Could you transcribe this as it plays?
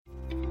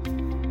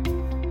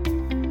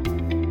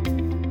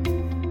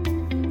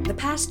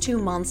past 2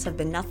 months have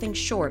been nothing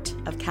short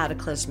of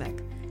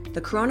cataclysmic.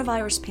 The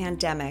coronavirus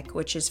pandemic,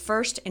 which is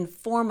first and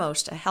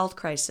foremost a health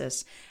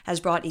crisis, has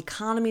brought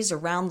economies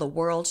around the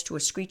world to a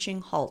screeching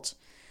halt.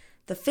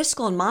 The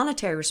fiscal and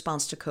monetary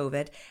response to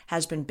COVID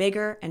has been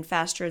bigger and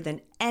faster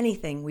than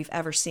anything we've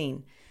ever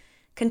seen.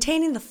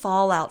 Containing the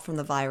fallout from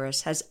the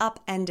virus has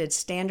upended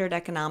standard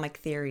economic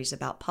theories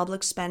about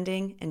public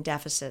spending and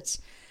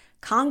deficits.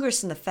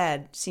 Congress and the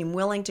Fed seem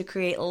willing to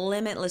create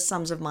limitless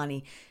sums of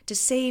money to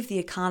save the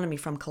economy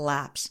from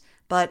collapse.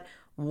 But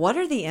what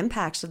are the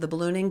impacts of the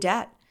ballooning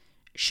debt?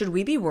 Should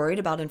we be worried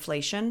about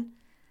inflation?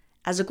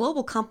 As a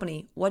global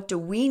company, what do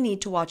we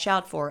need to watch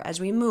out for as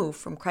we move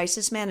from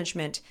crisis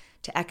management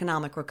to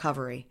economic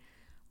recovery?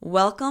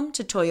 Welcome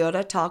to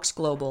Toyota Talks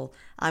Global.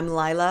 I'm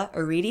Lila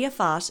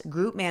Aridia-Foss,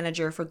 Group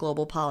Manager for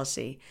Global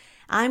Policy.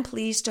 I'm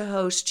pleased to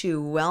host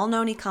two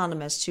well-known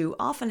economists who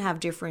often have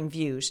differing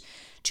views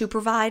to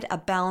provide a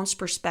balanced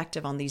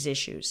perspective on these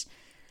issues.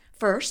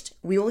 First,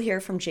 we will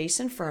hear from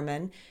Jason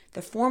Furman,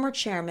 the former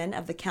chairman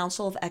of the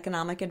Council of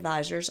Economic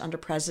Advisors under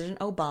President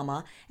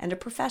Obama and a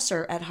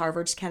professor at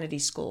Harvard's Kennedy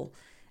School.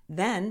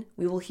 Then,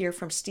 we will hear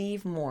from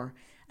Steve Moore,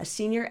 a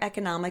senior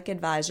economic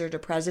advisor to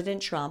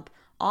President Trump,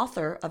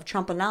 author of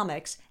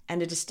Trumponomics,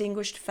 and a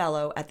distinguished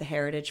fellow at the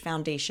Heritage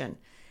Foundation.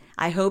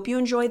 I hope you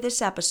enjoyed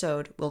this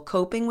episode. Will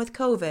coping with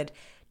COVID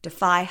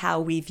defy how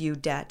we view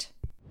debt?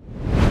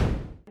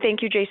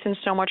 Thank you, Jason,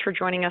 so much for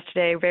joining us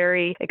today.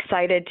 Very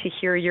excited to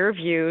hear your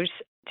views.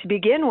 To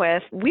begin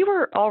with, we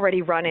were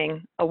already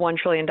running a $1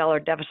 trillion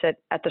deficit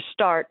at the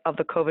start of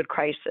the COVID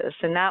crisis,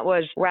 and that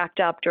was racked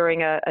up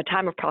during a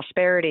time of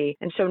prosperity.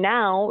 And so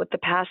now, with the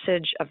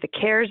passage of the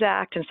CARES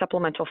Act and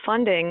supplemental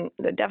funding,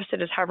 the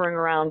deficit is hovering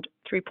around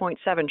 $3.7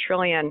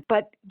 trillion.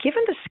 But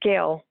given the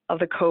scale of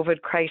the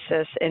COVID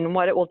crisis and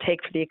what it will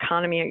take for the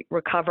economy to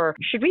recover,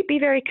 should we be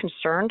very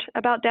concerned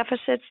about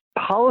deficits?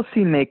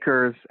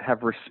 Policymakers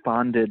have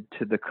responded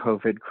to the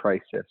COVID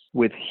crisis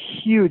with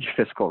huge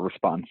fiscal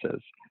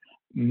responses,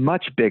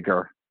 much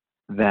bigger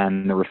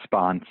than the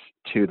response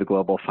to the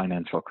global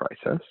financial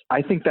crisis.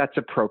 I think that's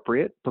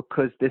appropriate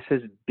because this has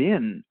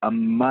been a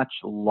much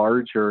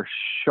larger,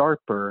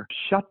 sharper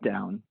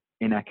shutdown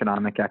in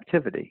economic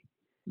activity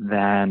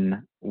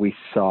than we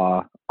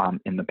saw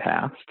in the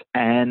past.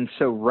 And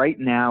so right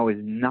now is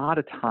not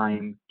a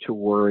time to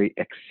worry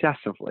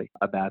excessively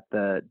about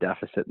the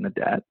deficit and the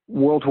debt.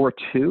 World War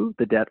II,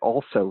 the debt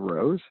also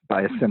rose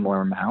by a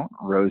similar amount,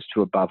 rose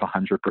to above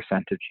 100%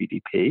 of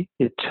GDP.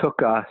 It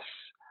took us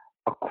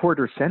a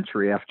quarter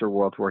century after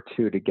World War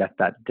II to get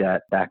that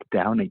debt back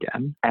down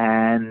again.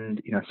 And,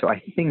 so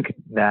I think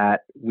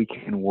that we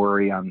can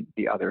worry on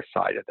the other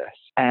side of this.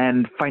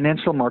 And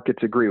financial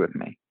markets agree with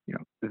me.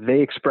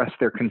 They express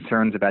their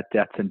concerns about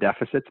debts and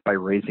deficits by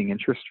raising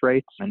interest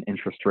rates, and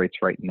interest rates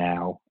right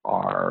now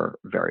are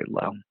very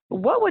low.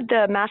 What would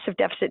the massive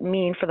deficit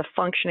mean for the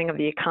functioning of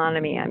the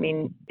economy? I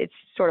mean, it's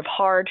sort of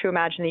hard to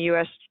imagine the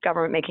U.S.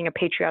 government making a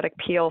patriotic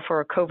appeal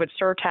for a COVID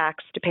surtax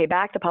to pay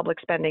back the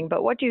public spending,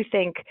 but what do you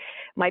think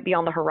might be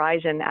on the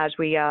horizon as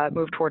we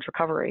move towards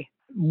recovery?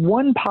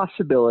 One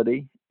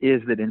possibility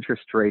is that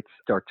interest rates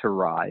start to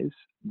rise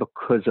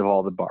because of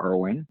all the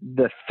borrowing.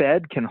 The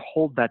Fed can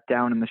hold that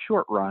down in the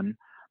short run,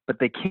 but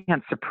they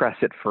can't suppress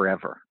it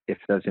forever if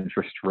those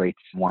interest rates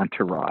want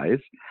to rise.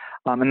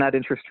 And that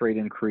interest rate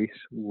increase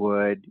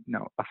would,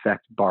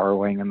 affect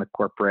borrowing in the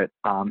corporate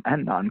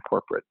and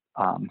non-corporate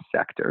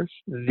sectors.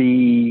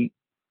 The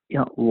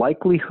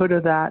likelihood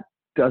of that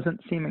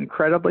doesn't seem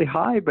incredibly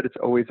high, but it's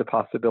always a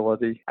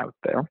possibility out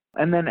there.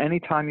 And then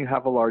anytime you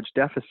have a large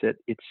deficit,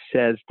 it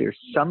says there's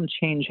some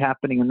change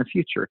happening in the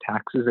future.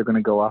 Taxes are going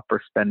to go up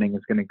or spending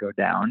is going to go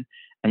down,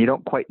 and you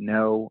don't quite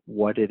know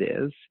what it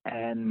is.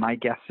 And my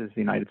guess is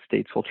the United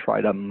States will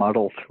try to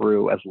muddle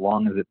through as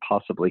long as it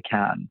possibly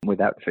can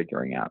without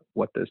figuring out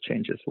what those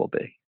changes will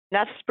be.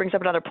 That brings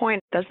up another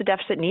point. Does the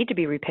deficit need to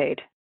be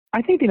repaid?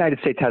 I think the United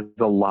States has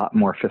a lot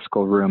more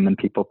fiscal room than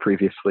people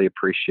previously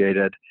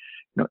appreciated.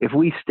 If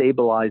we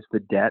stabilize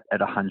the debt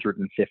at 150%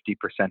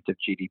 of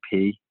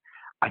GDP,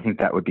 I think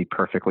that would be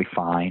perfectly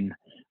fine.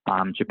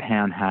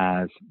 Japan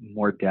has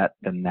more debt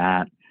than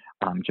that.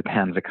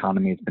 Japan's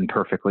economy has been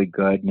perfectly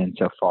good, and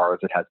insofar as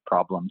it has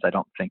problems, I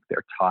don't think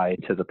they're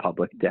tied to the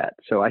public debt.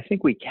 So I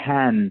think we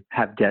can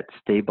have debt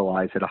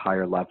stabilize at a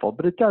higher level,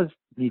 but it does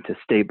need to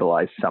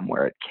stabilize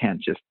somewhere. It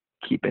can't just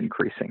keep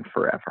increasing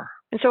forever.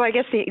 And so I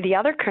guess the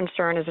other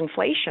concern is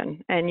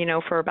inflation. And,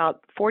 for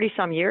about 40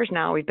 some years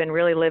now, we've been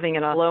really living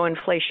in a low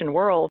inflation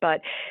world. But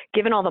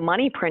given all the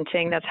money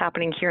printing that's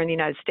happening here in the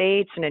United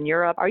States and in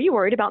Europe, are you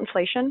worried about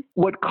inflation?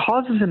 What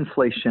causes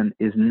inflation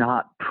is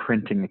not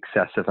printing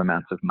excessive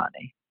amounts of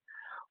money.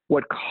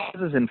 What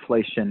causes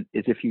inflation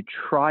is if you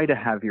try to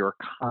have your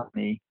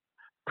economy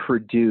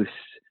produce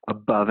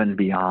above and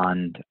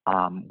beyond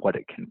what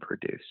it can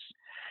produce.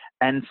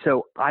 And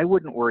so I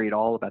wouldn't worry at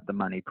all about the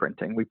money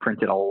printing. We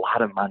printed a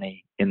lot of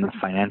money in the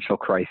financial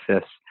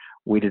crisis.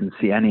 We didn't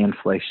see any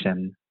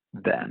inflation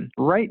then.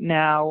 Right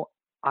now,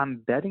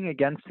 I'm betting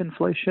against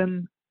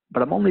inflation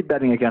but I'm only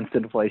betting against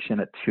inflation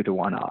at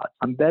 2-to-1 odds.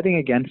 I'm betting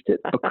against it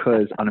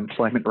because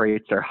unemployment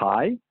rates are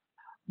high,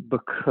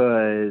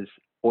 because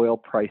oil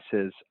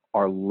prices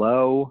are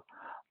low,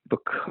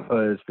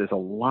 because there's a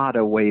lot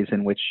of ways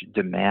in which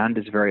demand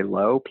is very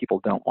low. People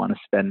don't want to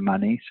spend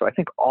money. So I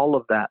think all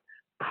of that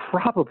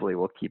probably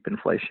will keep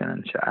inflation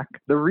in check.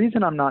 The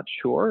reason I'm not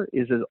sure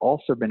is there's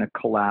also been a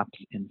collapse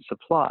in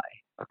supply,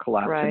 a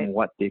collapse in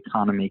what the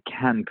economy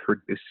can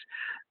produce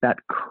that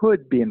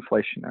could be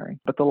inflationary.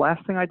 But the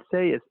last thing I'd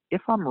say is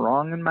if I'm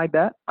wrong in my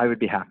bet, I would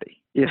be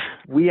happy. If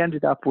we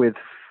ended up with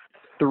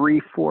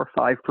 3, 4,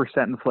 5%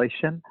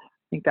 inflation,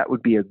 I think that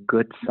would be a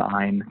good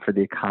sign for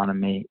the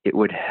economy. It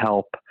would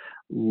help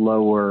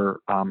lower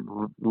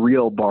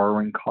real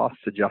borrowing costs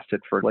adjusted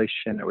for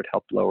inflation. It would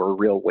help lower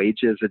real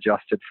wages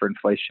adjusted for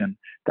inflation.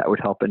 That would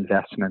help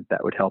investment.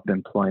 That would help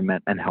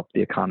employment and help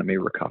the economy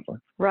recover.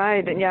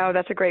 Right. And yeah,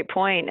 that's a great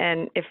point.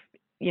 And if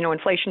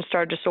inflation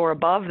started to soar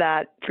above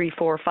that 3,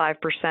 4,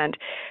 5%,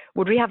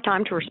 would we have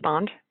time to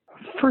respond?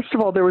 First of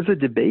all, there was a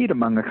debate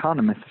among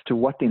economists as to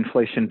what the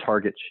inflation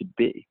target should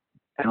be.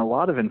 And a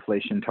lot of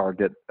inflation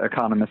target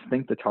economists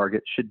think the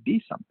target should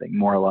be something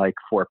more like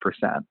 4%.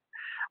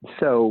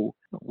 So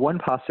one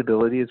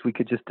possibility is we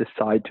could just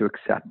decide to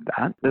accept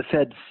that. The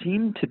Fed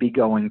seemed to be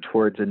going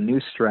towards a new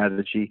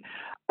strategy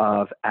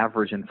of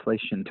average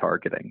inflation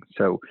targeting.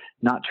 So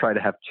not try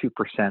to have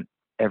 2%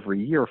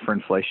 every year for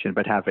inflation,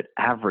 but have it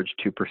average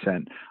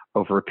 2%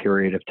 over a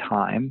period of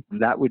time.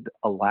 That would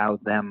allow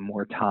them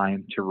more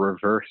time to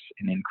reverse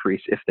an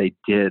increase if they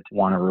did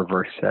want to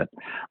reverse it.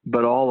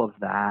 But all of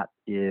that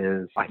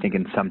is, I think,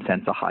 in some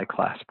sense, a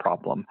high-class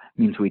problem.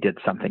 It means we did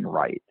something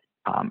right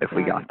if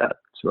we got that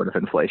sort of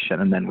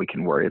inflation, and then we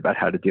can worry about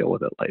how to deal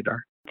with it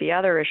later. The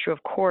other issue,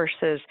 of course,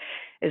 is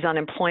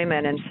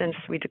unemployment. And since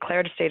we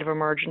declared a state of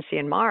emergency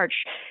in March,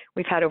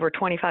 we've had over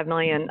 25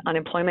 million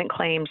unemployment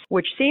claims,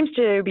 which seems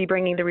to be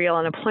bringing the real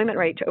unemployment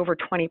rate to over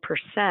 20%.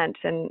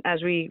 And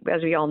as we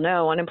all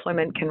know,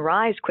 unemployment can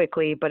rise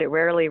quickly, but it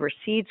rarely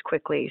recedes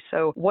quickly.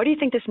 So what do you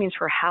think this means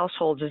for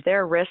households? Is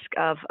there a risk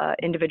of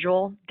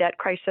individual debt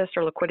crisis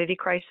or liquidity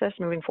crisis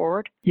moving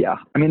forward? Yeah.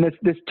 I mean,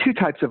 there's two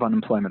types of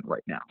unemployment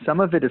right now. Some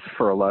of it is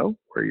furlough,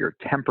 where you're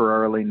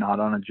temporarily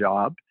not on a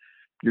job.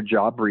 Your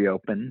job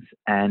reopens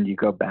and you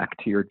go back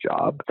to your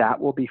job. That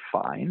will be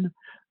fine.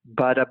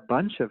 But a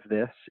bunch of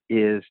this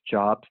is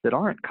jobs that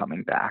aren't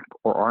coming back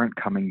or aren't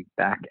coming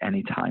back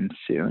anytime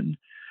soon.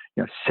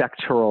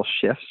 Sectoral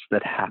shifts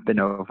that happen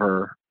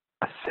over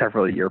a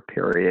several-year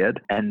period.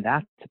 And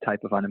that's the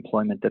type of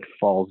unemployment that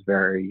falls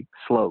very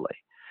slowly.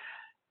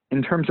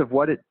 In terms of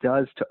what it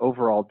does to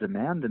overall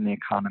demand in the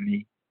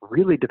economy,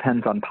 really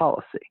depends on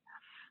policy.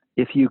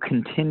 If you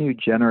continue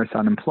generous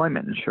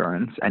unemployment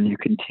insurance and you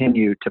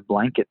continue to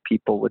blanket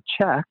people with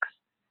checks,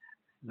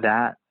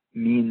 that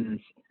means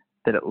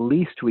that at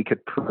least we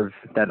could prevent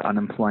that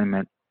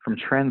unemployment from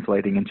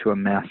translating into a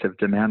massive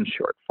demand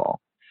shortfall.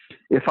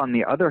 If, on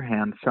the other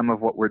hand, some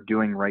of what we're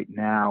doing right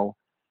now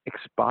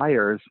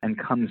expires and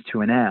comes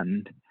to an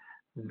end,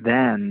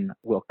 then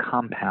we'll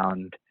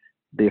compound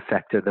the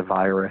effect of the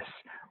virus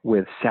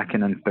with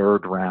second and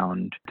third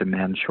round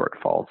demand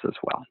shortfalls as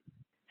well.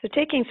 So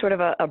taking sort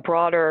of a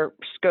broader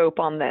scope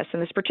on this,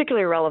 and it's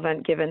particularly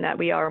relevant given that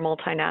we are a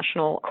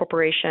multinational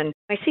corporation,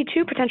 I see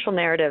two potential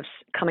narratives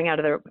coming out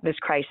of this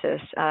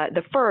crisis.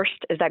 The first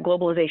is that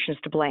globalization is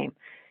to blame.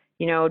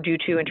 Due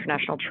to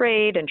international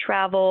trade and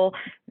travel,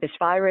 this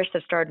virus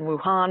that started in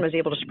Wuhan was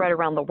able to spread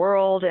around the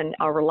world, and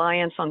our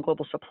reliance on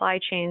global supply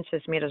chains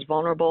has made us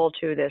vulnerable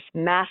to this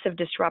massive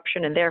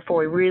disruption, and therefore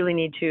we really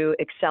need to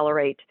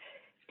accelerate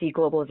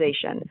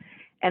deglobalization.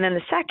 And then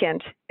the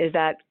second is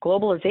that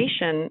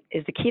globalization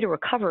is the key to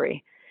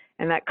recovery,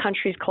 and that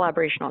countries'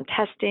 collaboration on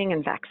testing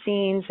and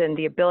vaccines and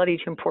the ability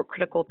to import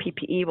critical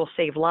PPE will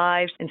save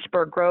lives and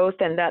spur growth,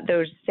 and that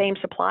those same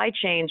supply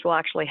chains will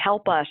actually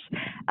help us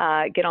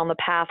get on the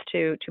path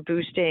to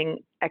boosting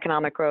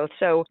economic growth.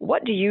 So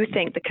what do you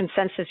think the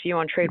consensus view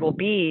on trade will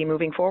be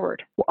moving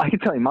forward? Well, I can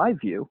tell you my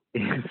view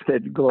is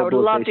that globalization I would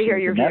love to hear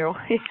your view.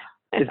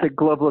 is that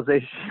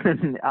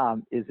globalization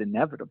is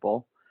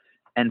inevitable.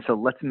 And so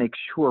let's make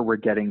sure we're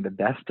getting the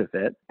best of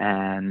it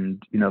and,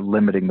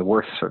 limiting the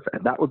worst of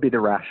it. That would be the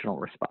rational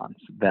response,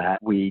 that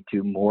we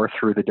do more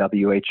through the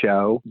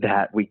WHO,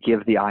 that we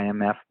give the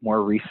IMF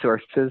more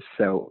resources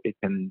so it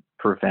can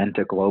prevent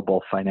a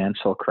global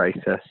financial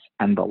crisis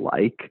and the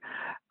like.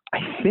 I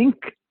think,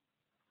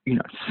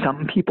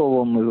 some people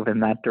will move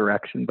in that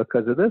direction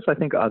because of this. I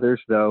think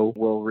others, though,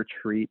 will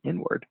retreat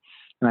inward.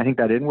 And I think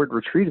that inward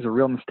retreat is a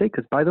real mistake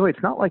because, by the way,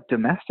 it's not like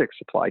domestic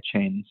supply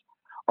chains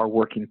are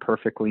working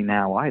perfectly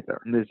now either.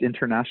 And there's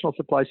international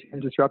supply chain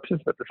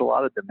disruptions, but there's a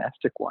lot of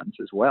domestic ones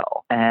as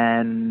well.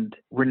 And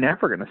we're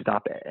never going to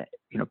stop,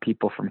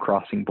 people from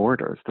crossing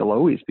borders. There'll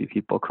always be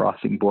people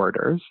crossing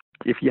borders.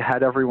 If you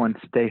had everyone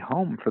stay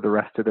home for the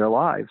rest of their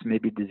lives,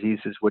 maybe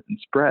diseases wouldn't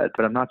spread,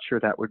 but I'm not sure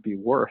that would be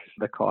worth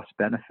the cost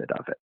benefit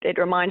of it. It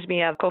reminds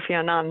me of Kofi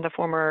Annan, the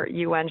former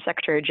UN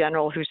Secretary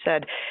General, who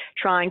said,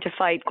 trying to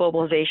fight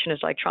globalization is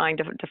like trying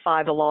to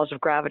defy the laws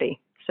of gravity.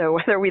 So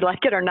whether we like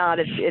it or not,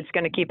 it's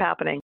going to keep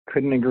happening.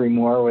 Couldn't agree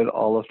more with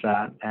all of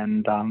that.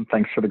 And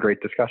thanks for the great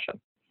discussion.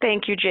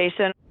 Thank you,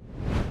 Jason.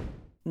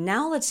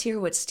 Now let's hear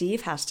what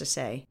Steve has to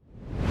say.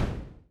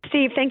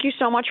 Steve, thank you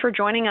so much for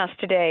joining us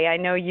today. I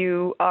know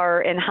you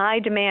are in high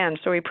demand,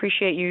 so we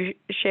appreciate you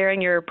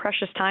sharing your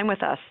precious time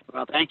with us.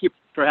 Well, thank you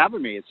for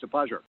having me. It's a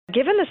pleasure.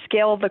 Given the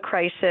scale of the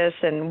crisis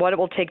and what it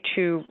will take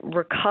to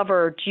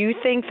recover, do you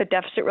think the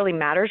deficit really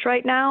matters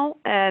right now?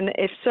 And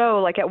if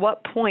so, at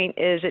what point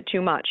is it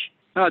too much?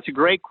 No, it's a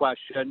great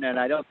question, and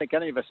I don't think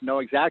any of us know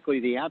exactly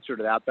the answer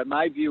to that. But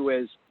my view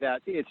is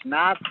that it's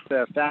not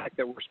the fact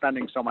that we're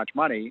spending so much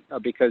money,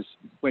 because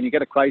when you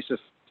get a crisis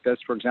like this,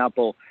 for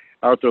example,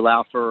 Arthur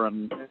Laffer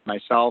and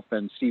myself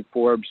and Steve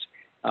Forbes,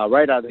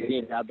 right out of the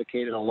gate,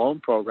 advocated a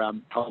loan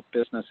program to help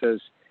businesses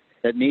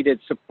that needed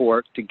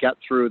support to get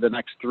through the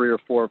next 3 or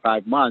 4 or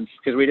 5 months,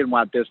 because we didn't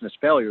want business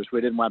failures. We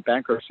didn't want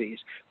bankruptcies.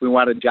 We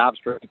wanted jobs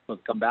for people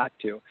to come back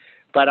to.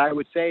 But I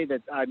would say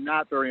that I'm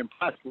not very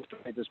impressed with the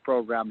way this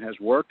program has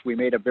worked. We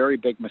made a very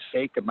big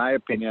mistake, in my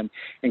opinion,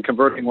 in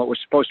converting what was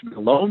supposed to be a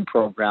loan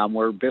program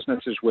where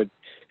businesses would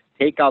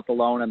take out the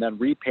loan and then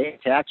repay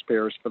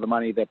taxpayers for the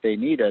money that they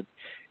needed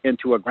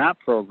into a grant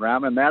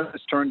program, and that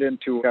has turned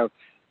into a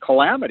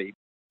calamity.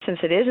 Since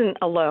it isn't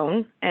a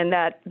loan and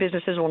that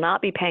businesses will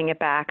not be paying it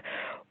back,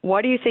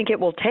 what do you think it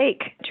will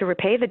take to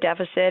repay the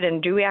deficit,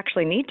 and do we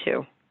actually need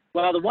to?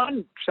 Well, the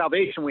one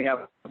salvation we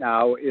have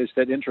now is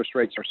that interest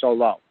rates are so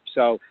low.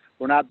 So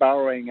we're not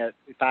borrowing at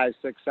 5,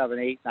 6, 7,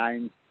 8,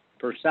 9%.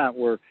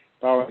 We're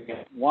borrowing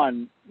at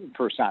 1%.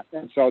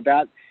 And so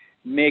that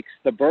makes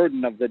the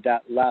burden of the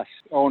debt less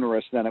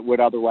onerous than it would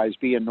otherwise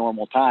be in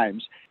normal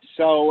times.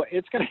 So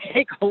it's going to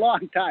take a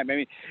long time. I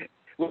mean,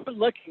 we're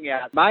looking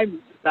at, my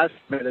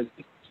estimate is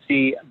to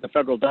see the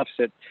federal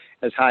deficit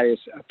as high as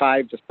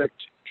 $5 to $6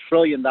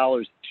 trillion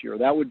this year.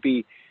 That would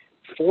be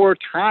 4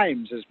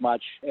 times as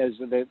much as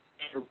the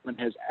government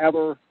has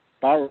ever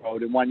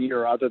borrowed in 1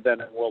 year, other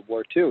than in World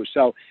War II.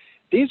 So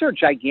these are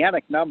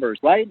gigantic numbers.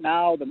 Right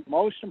now, the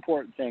most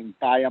important thing,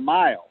 by a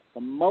mile,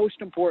 the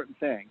most important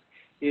thing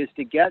is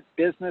to get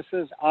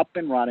businesses up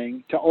and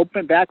running, to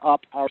open back up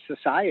our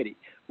society.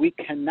 We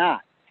cannot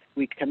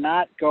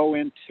go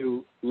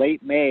into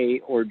late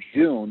May or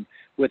June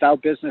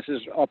without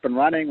businesses up and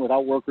running,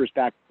 without workers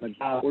back on the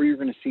job, or you're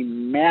going to see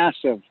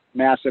massive,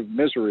 massive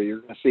misery. You're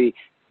going to see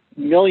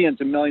millions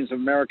and millions of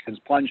Americans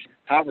plunge in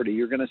poverty.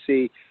 You're going to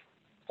see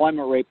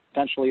employment rate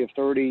potentially of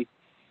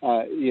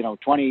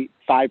 25%,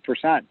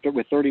 but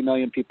with 30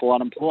 million people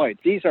unemployed.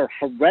 These are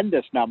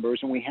horrendous numbers,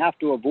 and we have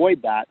to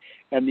avoid that.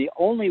 And the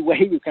only way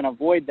you can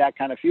avoid that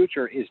kind of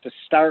future is to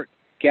start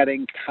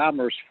getting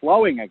commerce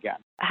flowing again.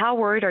 How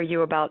worried are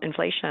you about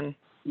inflation?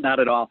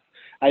 Not at all.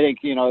 I think,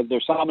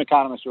 there's some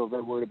economists who are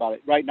very worried about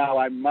it. Right now,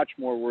 I'm much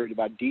more worried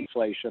about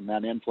deflation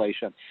than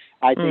inflation.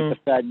 I think the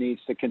Fed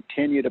needs to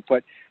continue to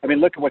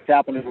look at what's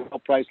happening in oil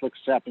price, look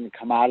what's happening in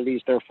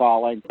commodities, they're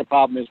falling. The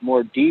problem is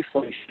more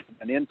deflation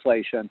than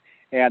inflation,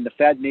 and the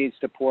Fed needs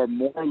to pour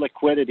more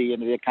liquidity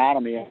into the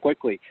economy and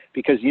quickly,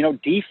 because,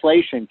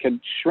 deflation can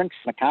shrink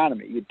an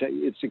economy.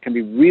 It can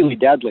be really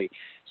deadly.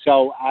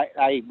 So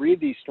I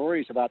read these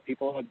stories about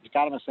people,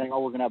 economists saying, we're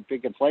going to have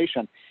big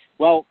inflation.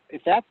 Well,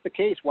 if that's the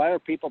case, why are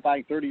people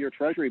buying 30-year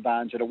Treasury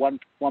bonds at a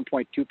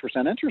 1.2%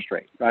 interest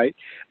rate, right?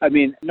 I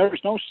mean,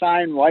 there's no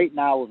sign right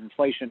now of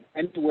inflation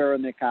anywhere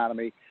in the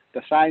economy.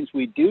 The signs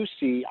we do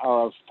see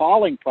are of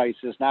falling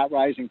prices, not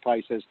rising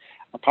prices,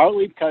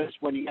 partly because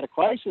when you get a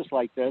crisis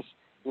like this,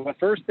 the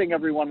first thing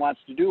everyone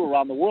wants to do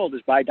around the world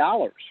is buy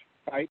dollars,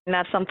 right? And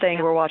that's something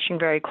we're watching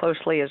very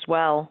closely as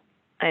well.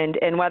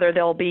 And whether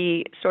there'll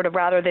be sort of,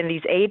 rather than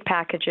these aid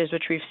packages,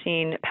 which we've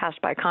seen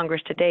passed by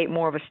Congress to date,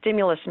 more of a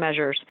stimulus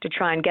measures to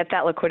try and get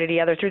that liquidity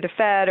either through the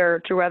Fed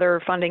or through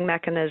other funding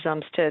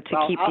mechanisms to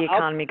keep the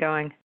economy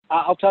going.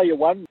 I'll tell you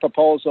one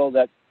proposal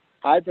that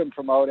I've been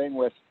promoting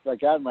with,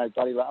 again, my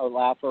buddy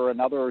Laffer and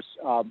others,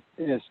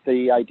 is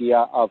the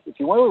idea of, if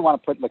you really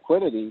want to put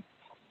liquidity,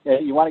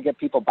 you want to get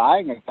people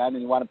buying again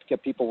and you want to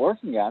get people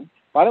working again,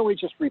 why don't we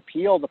just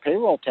repeal the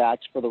payroll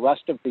tax for the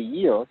rest of the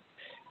year?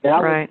 That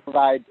would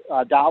provide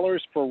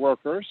dollars for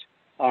workers.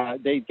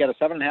 They get a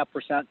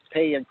 7.5%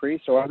 pay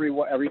increase. So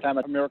every time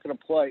an American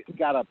employee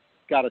got a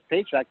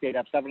paycheck, they'd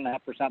have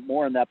 7.5%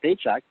 more in that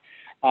paycheck.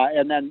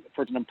 And then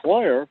for an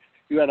employer,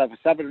 you would have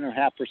a 7.5%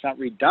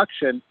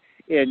 reduction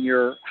in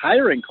your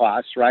hiring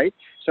costs, right?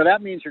 So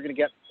that means you're going to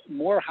get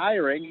more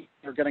hiring,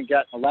 you're going to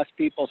get less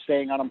people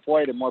staying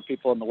unemployed and more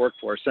people in the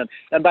workforce.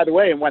 And by the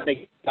way, and when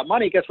they get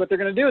money, guess what they're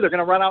going to do? They're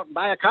going to run out and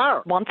buy a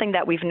car. One thing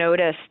that we've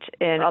noticed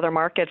in other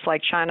markets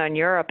like China and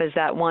Europe is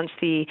that once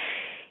the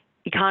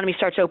economy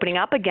starts opening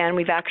up again,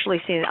 we've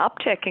actually seen an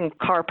uptick in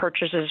car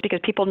purchases because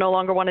people no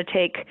longer want to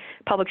take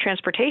public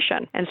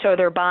transportation. And so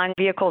they're buying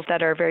vehicles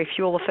that are very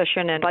fuel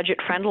efficient and budget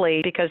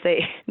friendly because they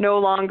no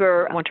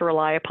longer want to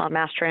rely upon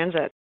mass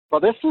transit. Well,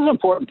 this is an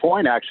important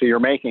point, actually, you're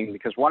making,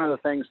 because one of the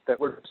things that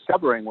we're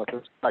discovering with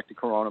respect to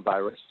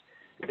coronavirus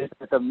is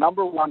that the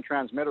number one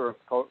transmitter of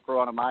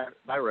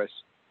coronavirus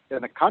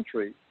in the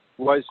country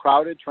was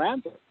crowded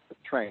transit.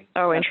 trains.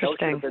 Oh, And interesting. those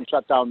should have been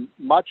shut down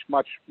much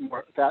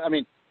more. I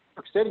mean,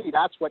 New York City,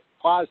 that's what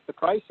caused the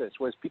crisis,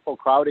 was people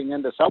crowding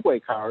into subway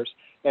cars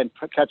and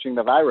catching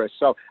the virus.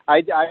 So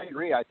I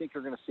agree. I think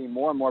you're going to see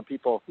more and more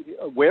people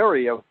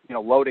wary of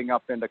loading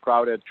up into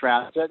crowded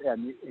transit,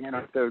 and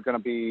they're going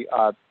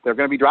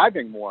to be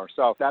driving more.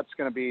 So that's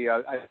going to be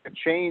a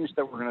change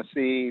that we're going to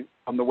see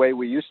from the way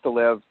we used to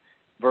live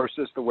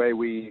versus the way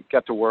we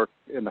get to work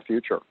in the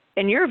future.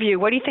 In your view,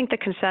 what do you think the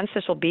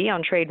consensus will be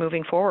on trade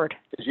moving forward?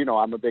 As you know,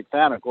 I'm a big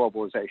fan of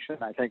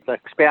globalization. I think the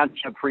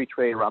expansion of free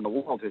trade around the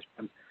world has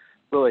been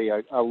really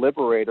a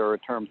liberator in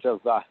terms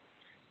of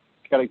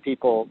getting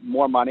people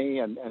more money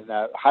and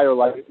higher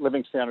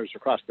living standards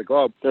across the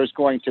globe. There's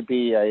going to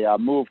be a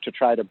move to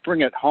try to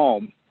bring it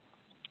home,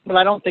 but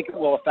I don't think it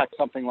will affect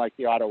something like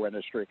the auto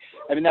industry.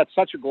 I mean, that's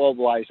such a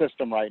globalized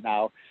system right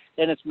now,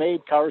 and it's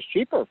made cars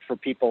cheaper for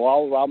people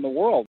all around the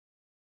world.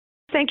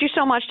 Thank you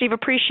so much, Steve.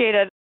 Appreciate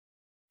it.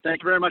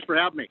 Thank you very much for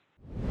having me.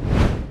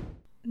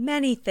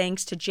 Many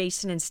thanks to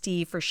Jason and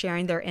Steve for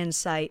sharing their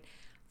insight.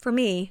 For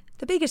me,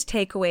 the biggest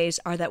takeaways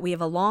are that we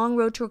have a long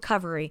road to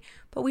recovery,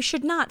 but we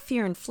should not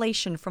fear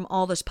inflation from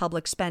all this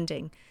public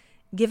spending.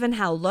 Given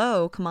how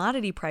low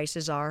commodity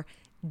prices are,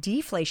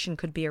 deflation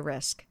could be a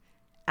risk.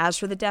 As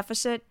for the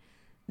deficit,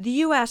 the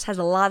U.S. has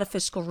a lot of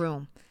fiscal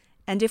room,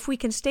 and if we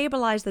can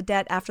stabilize the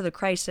debt after the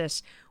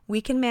crisis,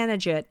 we can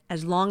manage it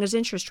as long as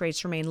interest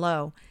rates remain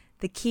low.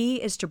 The key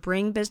is to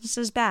bring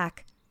businesses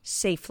back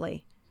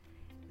safely.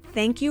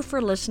 Thank you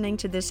for listening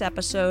to this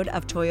episode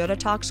of Toyota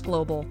Talks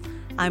Global.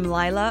 I'm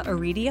Lila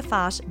Aridia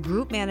Foss,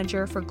 Group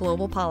Manager for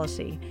Global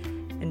Policy.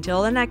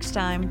 Until the next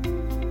time.